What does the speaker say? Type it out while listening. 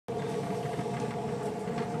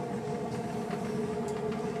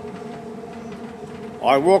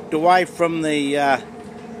I walked away from the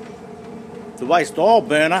waste oil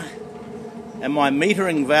burner and my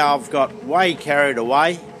metering valve got way carried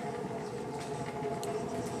away.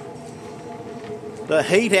 The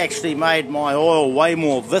heat actually made my oil way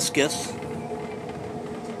more viscous,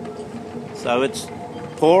 so it's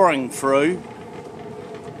pouring through.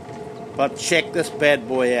 But check this bad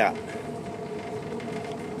boy out.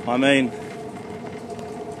 I mean,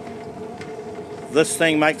 this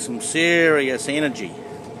thing makes some serious energy.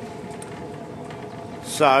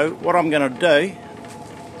 So what I'm going to do,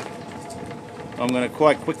 I'm going to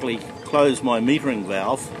quite quickly close my metering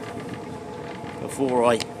valve before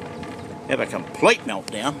I have a complete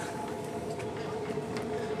meltdown.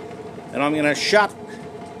 And I'm going to shut.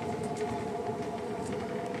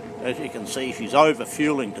 As you can see, she's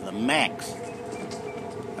over-fueling to the max.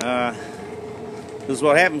 This is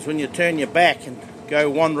what happens when you turn your back and go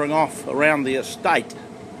wandering off around the estate.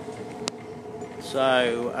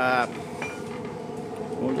 So,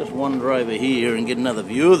 we'll just wander over here and get another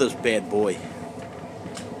view of this bad boy.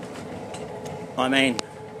 I mean,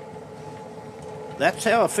 that's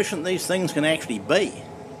how efficient these things can actually be.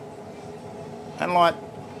 And like,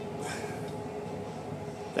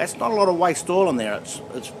 that's not a lot of waste oil in there.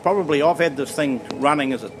 It's probably, I've had this thing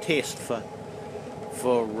running as a test for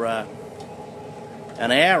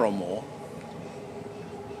an hour or more,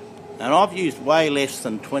 and I've used way less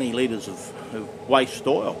than 20 litres of waste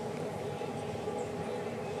oil.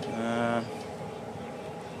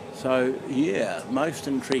 So yeah, most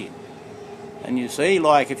intriguing. And you see,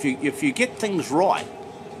 like, if you get things right,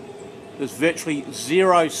 there's virtually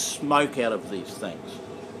zero smoke out of these things.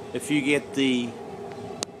 If you get the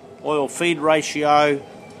oil feed ratio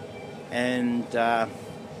and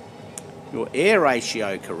your air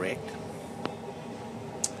ratio correct,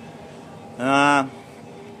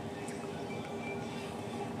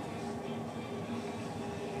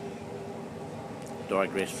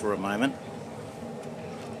 digress for a moment.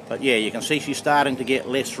 But yeah, you can see she's starting to get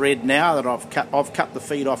less red now that I've cut the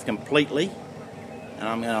feed off completely, and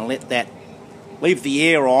I'm going to let that leave the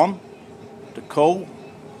air on to cool.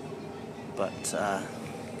 But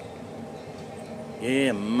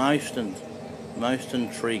yeah, most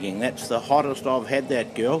intriguing. That's the hottest I've had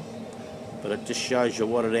that girl, but it just shows you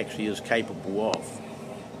what it actually is capable of.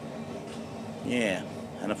 Yeah,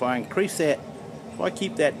 and if I increase that, if I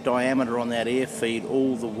keep that diameter on that air feed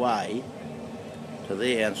all the way to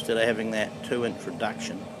there instead of having that 2-inch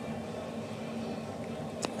reduction,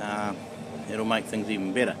 it'll make things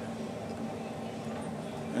even better.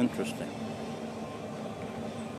 Interesting.